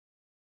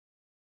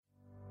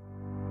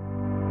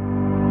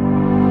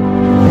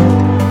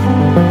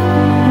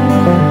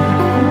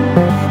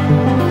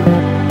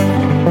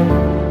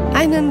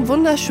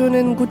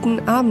wunderschönen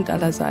guten Abend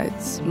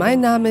allerseits.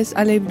 Mein Name ist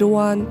Alev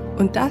Doan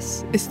und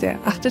das ist der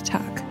 8.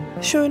 Tag.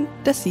 Schön,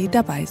 dass Sie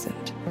dabei sind.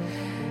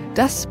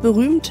 Das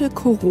berühmte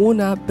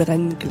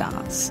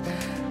Corona-Brennglas.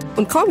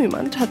 Und kaum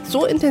jemand hat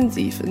so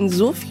intensiv in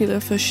so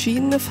viele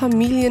verschiedene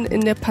Familien in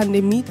der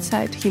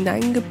Pandemiezeit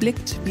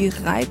hineingeblickt wie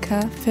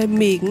Reika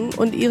Vermegen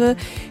und ihre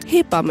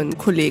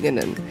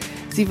Hebammenkolleginnen.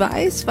 Sie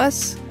weiß,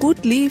 was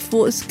gut lief,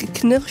 wo es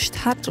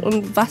geknirscht hat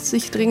und was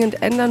sich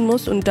dringend ändern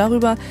muss. Und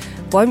darüber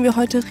wollen wir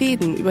heute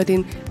reden, über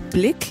den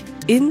Blick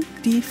in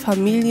die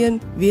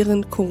Familien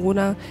während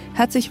Corona.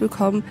 Herzlich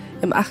willkommen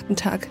im 8.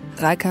 Tag,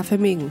 Reika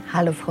Vermegen.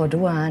 Hallo Frau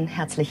Doan,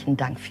 herzlichen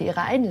Dank für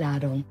Ihre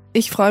Einladung.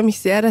 Ich freue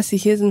mich sehr, dass Sie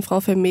hier sind, Frau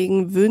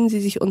Vermegen. Würden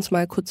Sie sich uns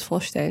mal kurz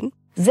vorstellen?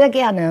 Sehr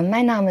gerne.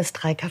 Mein Name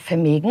ist Reika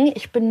Vermegen.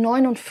 Ich bin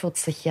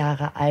 49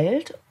 Jahre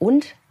alt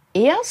und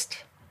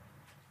erst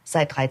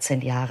seit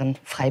 13 Jahren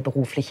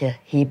freiberufliche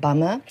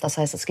Hebamme. Das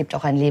heißt, es gibt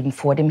auch ein Leben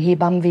vor dem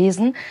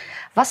Hebammenwesen,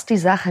 was die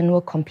Sache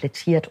nur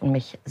komplettiert und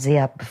mich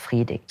sehr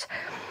befriedigt.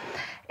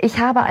 Ich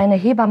habe eine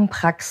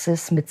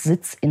Hebammenpraxis mit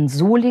Sitz in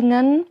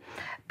Solingen,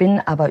 bin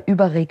aber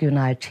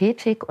überregional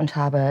tätig und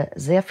habe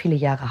sehr viele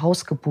Jahre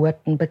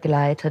Hausgeburten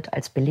begleitet,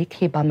 als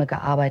Beleghebamme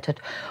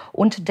gearbeitet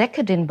und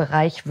decke den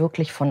Bereich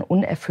wirklich von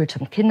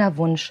unerfülltem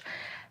Kinderwunsch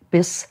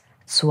bis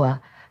zur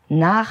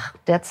nach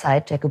der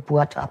Zeit der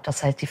Geburt ab.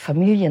 Das heißt, die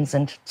Familien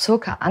sind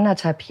circa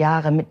 1,5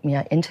 Jahre mit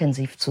mir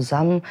intensiv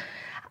zusammen.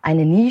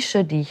 Eine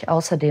Nische, die ich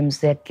außerdem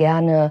sehr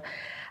gerne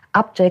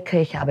abdecke.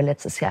 Ich habe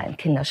letztes Jahr einen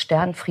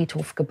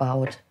Kindersternfriedhof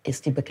gebaut,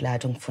 ist die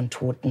Begleitung von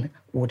toten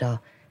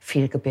oder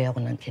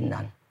fehlgeborenen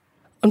Kindern.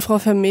 Und Frau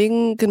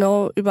Vermegen,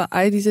 genau über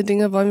all diese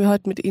Dinge wollen wir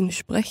heute mit Ihnen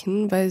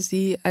sprechen, weil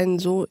Sie einen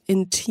so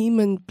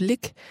intimen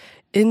Blick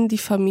in die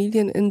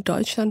Familien in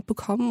Deutschland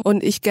bekommen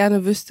und ich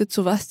gerne wüsste,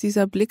 zu was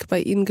dieser Blick bei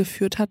Ihnen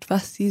geführt hat,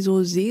 was Sie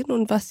so sehen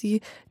und was Sie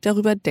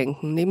darüber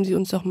denken. Nehmen Sie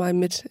uns doch mal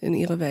mit in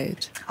Ihre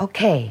Welt.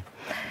 Okay,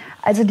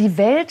 also die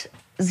Welt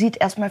sieht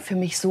erstmal für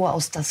mich so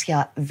aus, dass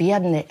ja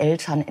werdende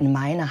Eltern in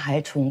meiner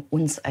Haltung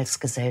uns als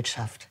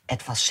Gesellschaft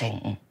etwas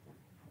schenken.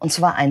 Und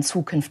zwar ein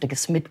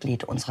zukünftiges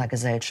Mitglied unserer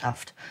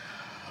Gesellschaft.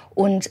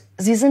 Und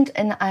sie sind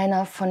in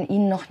einer von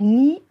ihnen noch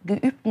nie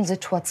geübten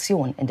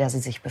Situation, in der sie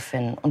sich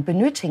befinden und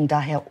benötigen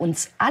daher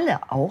uns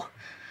alle auch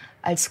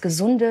als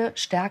gesunde,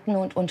 stärkende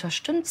und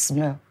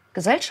unterstützende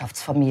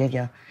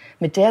Gesellschaftsfamilie,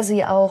 mit der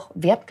sie auch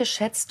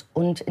wertgeschätzt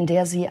und in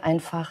der sie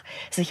einfach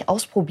sich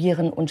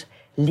ausprobieren und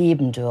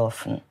leben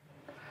dürfen.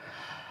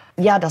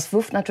 Ja, das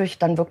wirft natürlich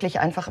dann wirklich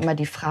einfach immer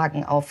die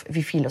Fragen auf,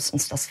 wie viel ist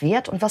uns das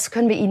wert und was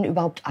können wir ihnen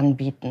überhaupt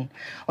anbieten?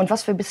 Und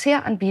was wir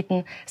bisher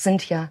anbieten,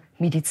 sind ja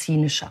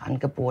medizinische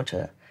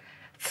Angebote.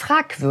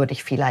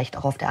 Fragwürdig vielleicht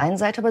auch auf der einen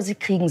Seite, aber sie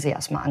kriegen sie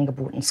erstmal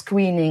angeboten,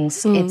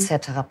 Screenings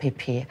etc.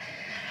 pp.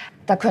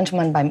 Da könnte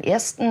man beim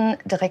ersten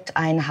direkt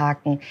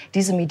einhaken.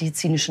 Diese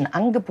medizinischen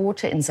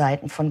Angebote in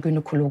Seiten von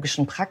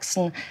gynäkologischen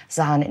Praxen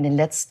sahen in den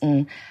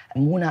letzten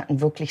Monaten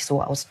wirklich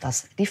so aus,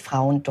 dass die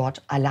Frauen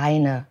dort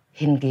alleine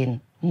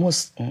hingehen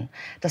mussten.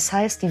 Das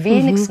heißt, die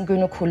wenigsten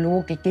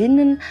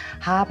Gynäkologinnen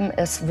haben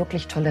es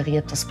wirklich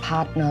toleriert, dass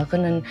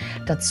Partnerinnen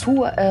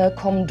dazu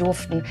kommen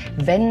durften,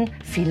 wenn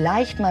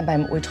vielleicht mal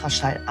beim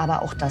Ultraschall,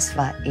 aber auch das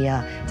war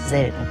eher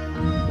selten.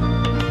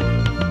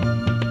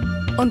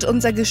 Und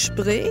unser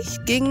Gespräch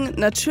ging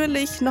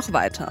natürlich noch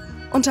weiter.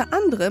 Unter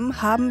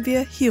anderem haben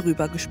wir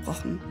hierüber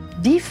gesprochen.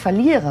 Die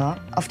Verlierer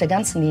auf der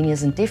ganzen Linie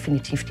sind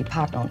definitiv die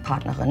Partner und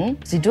Partnerinnen.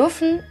 Sie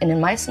dürfen in den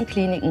meisten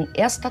Kliniken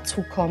erst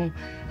dazukommen,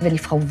 wenn die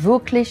Frau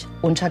wirklich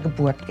unter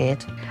Geburt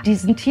geht. Die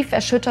sind tief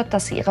erschüttert,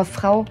 dass sie ihrer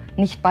Frau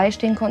nicht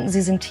beistehen konnten.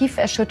 Sie sind tief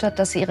erschüttert,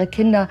 dass sie ihre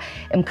Kinder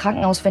im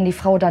Krankenhaus, wenn die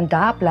Frau dann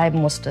da bleiben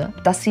musste,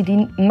 dass sie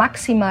die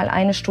maximal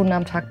 1 Stunde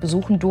am Tag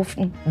besuchen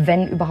durften,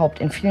 wenn überhaupt.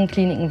 In vielen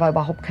Kliniken war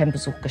überhaupt kein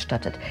Besuch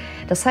gestattet.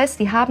 Das heißt,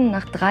 die haben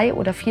nach 3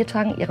 oder 4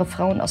 Tagen ihre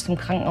Frauen aus dem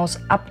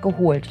Krankenhaus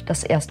abgeholt,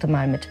 das erste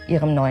Mal mit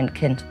ihrem neuen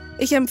Kind.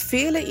 Ich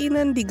empfehle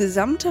Ihnen, die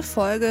gesamte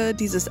Folge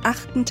dieses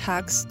 8.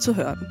 Tags zu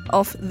hören.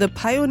 Auf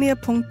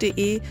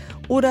thepioneer.de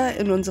oder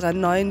in unserer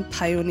neuen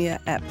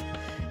Pioneer-App.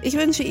 Ich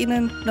wünsche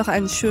Ihnen noch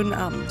einen schönen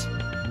Abend.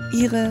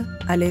 Ihre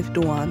Alev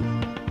Doan.